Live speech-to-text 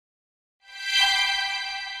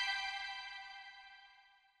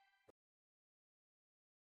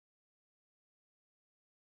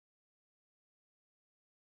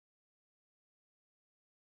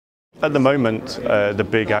At the moment, the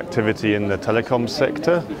big activity in the telecom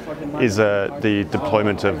sector is the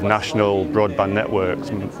deployment of national broadband networks.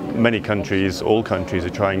 Many countries, all countries, are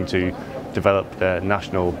trying to develop their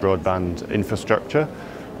national broadband infrastructure.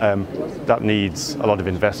 That needs a lot of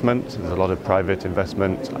investment. There's a lot of private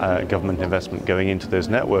investment, government investment going into those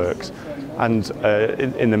networks. And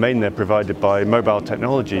in the main, they're provided by mobile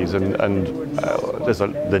technologies, and there's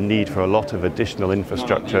the need for a lot of additional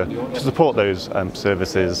infrastructure to support those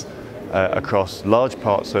services across large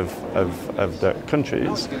parts of the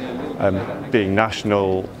countries, being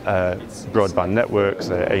national broadband networks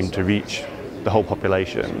that aim to reach the whole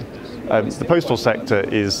population. The postal sector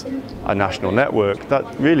is a national network that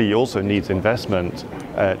really also needs investment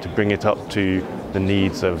to bring it up to the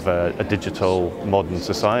needs of a digital modern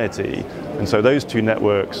society. And so those two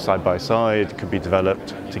networks side by side could be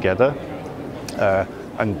developed together,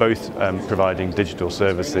 and both providing digital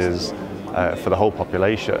services for the whole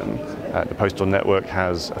population. The postal network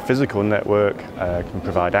has a physical network, can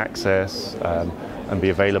provide access and be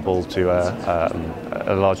available to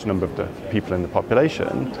a large number of the people in the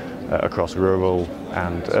population across rural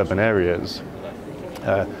and urban areas.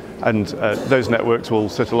 And those networks will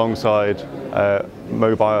sit alongside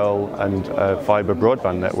mobile and fibre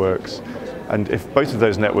broadband networks. And if both of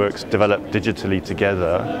those networks develop digitally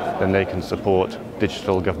together, then they can support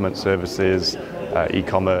digital government services,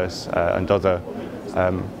 e-commerce and other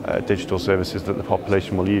digital services that the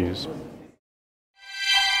population will use.